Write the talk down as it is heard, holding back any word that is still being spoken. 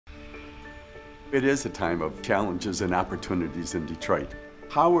It is a time of challenges and opportunities in Detroit.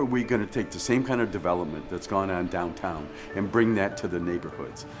 How are we going to take the same kind of development that's gone on downtown and bring that to the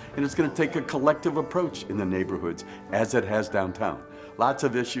neighborhoods? And it's going to take a collective approach in the neighborhoods as it has downtown. Lots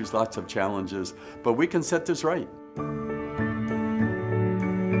of issues, lots of challenges, but we can set this right.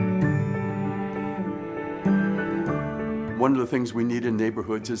 One of the things we need in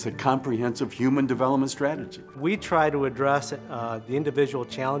neighborhoods is a comprehensive human development strategy. We try to address the individual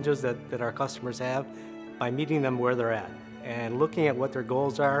challenges that our customers have by meeting them where they're at and looking at what their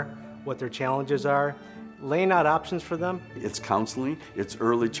goals are, what their challenges are, laying out options for them. It's counseling, it's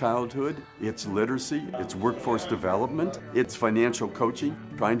early childhood, it's literacy, it's workforce development, it's financial coaching,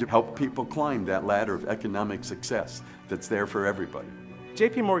 trying to help people climb that ladder of economic success that's there for everybody.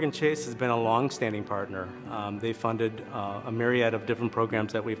 JP Chase has been a long-standing partner. They funded a myriad of different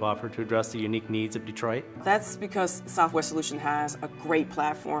programs that we've offered to address the unique needs of Detroit. That's because Southwest Solution has a great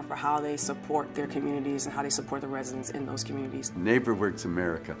platform for how they support their communities and how they support the residents in those communities. NeighborWorks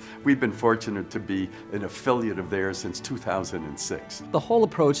America. We've been fortunate to be an affiliate of theirs since 2006. The whole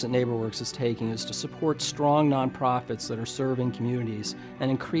approach that NeighborWorks is taking is to support strong nonprofits that are serving communities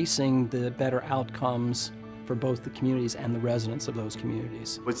and increasing the better outcomes for both the communities and the residents of those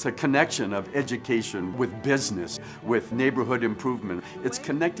communities. It's a connection of education with business, with neighborhood improvement. It's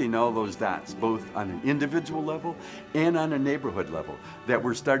connecting all those dots, both on an individual level and on a neighborhood level, that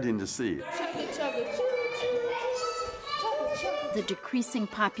we're starting to see. The decreasing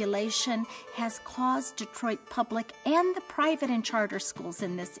population has caused Detroit public and the private and charter schools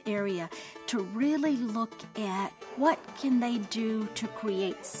in this area to really look at what can they do to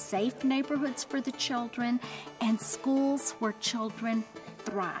create safe neighborhoods for the children and schools where children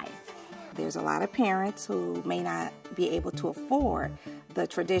thrive. There's a lot of parents who may not be able to afford the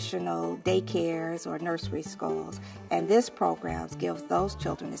traditional daycares or nursery schools, and this program gives those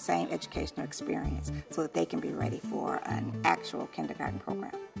children the same educational experience so that they can be ready for an actual kindergarten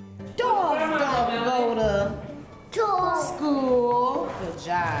program. Dogs don't go to school. Good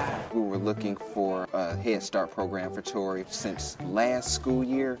job. We were looking for a Head Start program for Tori since last school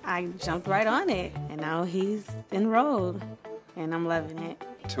year. I jumped right on it, and now he's enrolled, and I'm loving it.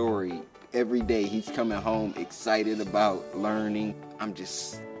 Tori, every day he's coming home excited about learning. I'm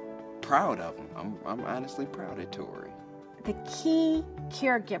just proud of him. I'm honestly proud of Tori. The key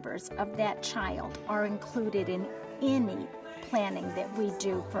caregivers of that child are included in any planning that we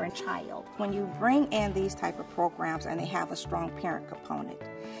do for a child. When you bring in these type of programs and they have a strong parent component,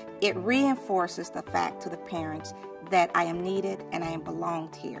 it reinforces the fact to the parents that I am needed and I am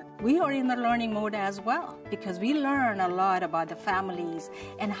belonged here. We are in the learning mode as well because we learn a lot about the families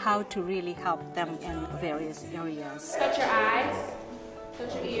and how to really help them in various areas. Touch your eyes,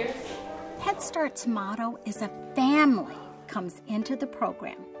 touch your ears. Head Start's motto is a family comes into the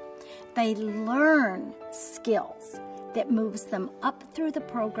program. They learn skills that moves them up through the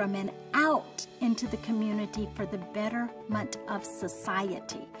program and out into the community for the betterment of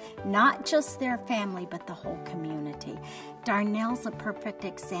society. Not just their family, but the whole community. Darnell's a perfect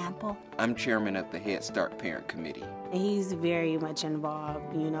example. I'm chairman of the Head Start Parent Committee. He's very much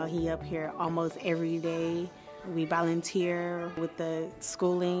involved. You know, he up here almost every day. We volunteer with the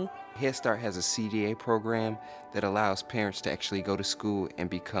schooling. Head Start has a CDA program that allows parents to actually go to school and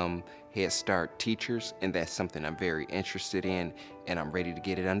become Head Start teachers, and that's something I'm very interested in, and I'm ready to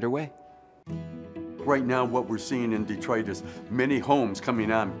get it underway. Right now, what we're seeing in Detroit is many homes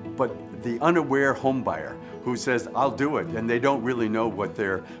coming on, but the unaware home buyer who says, I'll do it, and they don't really know what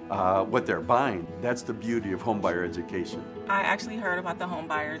they're buying. That's the beauty of homebuyer education. I actually heard about the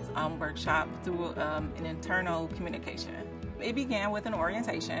homebuyers workshop through an internal communication. It began with an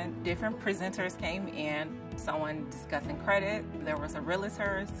orientation. Different presenters came in, someone discussing credit, there was a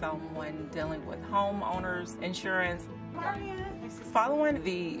realtor, someone dealing with homeowners insurance. Following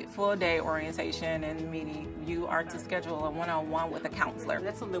the full day orientation and meeting, you are to schedule a one-on-one with a counselor.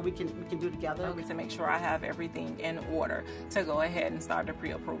 That's something we can do together. To make sure I have everything in order to go ahead and start the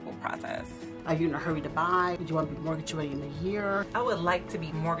pre-approval process. Are you in a hurry to buy? Do you want to be mortgage ready in a year? I would like to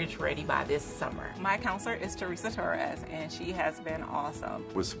be mortgage ready by this summer. My counselor is Teresa Torres, and she has been awesome.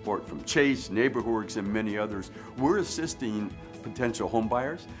 With support from Chase, NeighborWorks, and many others, we're assisting potential home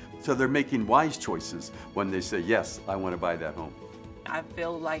buyers so they're making wise choices when they say, yes, I want to buy that home. I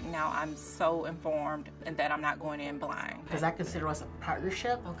feel like now I'm so informed and that I'm not going in blind. Because I consider us a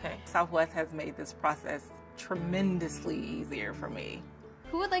partnership. Okay. Southwest has made this process tremendously easier for me.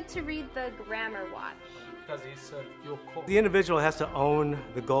 Who would like to read the grammar watch? Because he said the individual has to own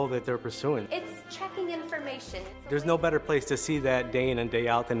the goal that they're pursuing. It's checking information. There's no better place to see that day in and day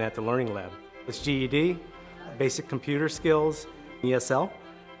out than at the Learning Lab. It's GED, basic computer skills, ESL,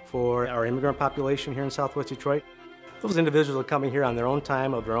 for our immigrant population here in Southwest Detroit. Those individuals are coming here on their own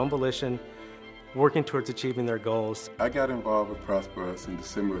time, of their own volition, working towards achieving their goals. I got involved with Prosper Us in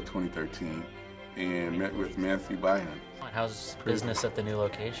December of 2013 and met with Matthew Byron. How's business at the new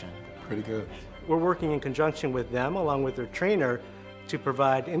location? Pretty good. We're working in conjunction with them, along with their trainer, to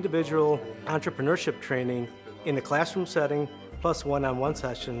provide individual entrepreneurship training in the classroom setting, plus one-on-one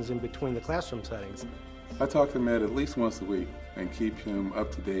sessions in between the classroom settings. I talk to Matt at least once a week and keep him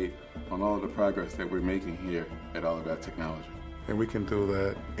up to date on all of the progress that we're making here at All About Technology. And we can do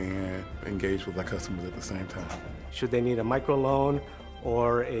that and engage with our customers at the same time. Should they need a microloan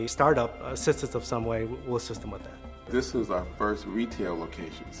or a startup assistance of some way, we'll assist them with that. This is our first retail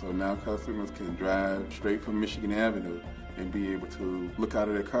location, so now customers can drive straight from Michigan Avenue and be able to look out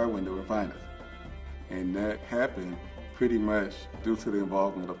of their car window and find us. And that happened pretty much due to the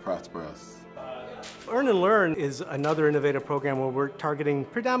involvement of Prosper Us. Earn and Learn is another innovative program where we're targeting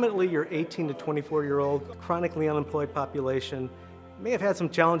predominantly your 18 to 24-year-old chronically unemployed population. May have had some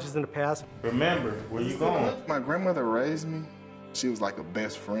challenges in the past. Remember, where you going? My grandmother raised me. She was like a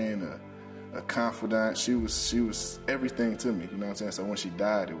best friend, a confidant. She was everything to me, you know what I'm saying? So when she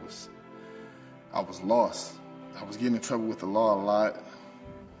died, I was lost. I was getting in trouble with the law a lot,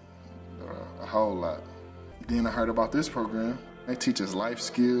 a whole lot. Then I heard about this program. They teach us life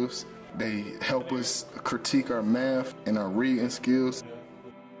skills. They help us critique our math and our reading skills.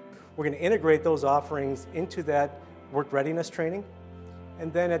 We're going to integrate those offerings into that work readiness training,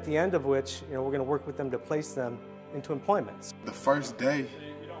 and then at the end of which, we're going to work with them to place them into employment. The first day,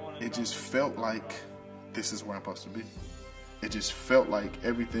 it just felt like this is where I'm supposed to be. It just felt like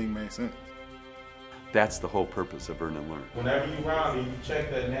everything made sense. That's the whole purpose of Earn and Learn. Whenever you round it, you check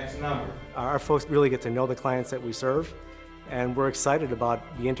that next number. Our folks really get to know the clients that we serve, and we're excited about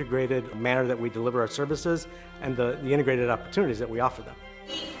the integrated manner that we deliver our services and the integrated opportunities that we offer them.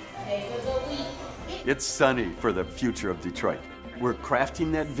 It's sunny for the future of Detroit. We're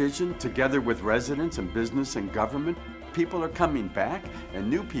crafting that vision together with residents and business and government. People are coming back, and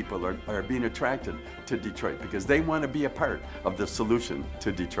new people are being attracted to Detroit because they want to be a part of the solution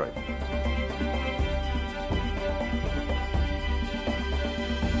to Detroit.